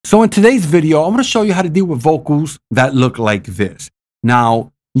So in today's video, I'm going to show you how to deal with vocals that look like this.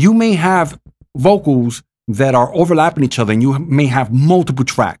 Now, you may have vocals that are overlapping each other and you may have multiple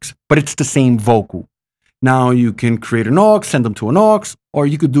tracks, but it's the same vocal. Now you can create an aux, send them to an aux, or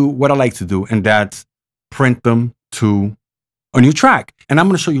you could do what I like to do, and that's print them to a new track. And I'm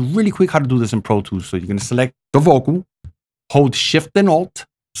going to show you really quick how to do this in Pro Tools. So you're going to select the vocal, hold Shift and Alt.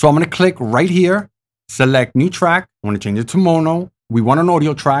 So I'm going to click right here, select new track. I'm going to change it to mono. We want an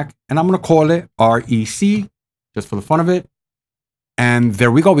audio track, and I'm going to call it REC, just for the fun of it. And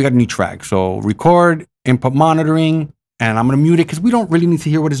there we go. We got a new track. So record, input monitoring, and I'm going to mute it because we don't really need to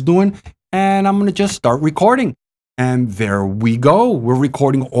hear what it's doing. And I'm going to just start recording. And there we go. We're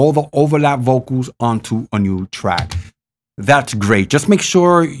recording all the overlap vocals onto a new track. That's great. Just make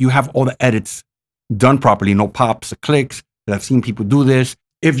sure you have all the edits done properly. No pops or clicks. I've seen people do this.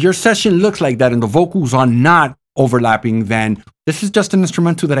 If your session looks like that and the vocals are not overlapping, then this is just an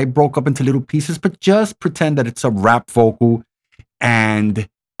instrumental that I broke up into little pieces, but just pretend that it's a rap vocal and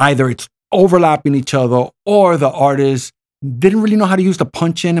either it's overlapping each other or the artist didn't really know how to use the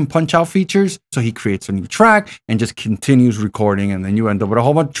punch in and punch out features. So he creates a new track and just continues recording. And then you end up with a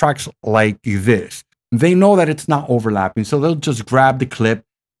whole bunch of tracks like this. They know that it's not overlapping. So they'll just grab the clip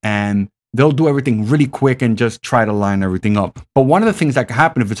and they'll do everything really quick and just try to line everything up. But one of the things that can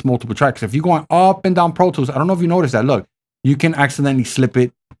happen if it's multiple tracks, if you're going up and down Pro Tools, I don't know if you noticed that, look, you can accidentally slip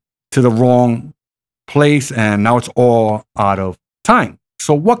it to the wrong place and now it's all out of time.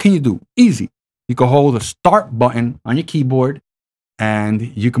 So what can you do? Easy. You can hold the start button on your keyboard and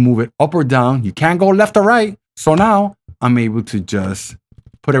you can move it up or down. You can't go left or right. So now I'm able to just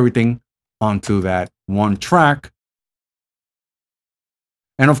put everything onto that one track.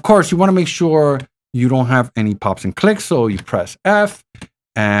 And of course, you want to make sure you don't have any pops and clicks. So you press F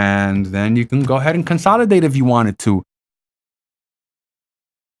and then you can go ahead and consolidate if you wanted to.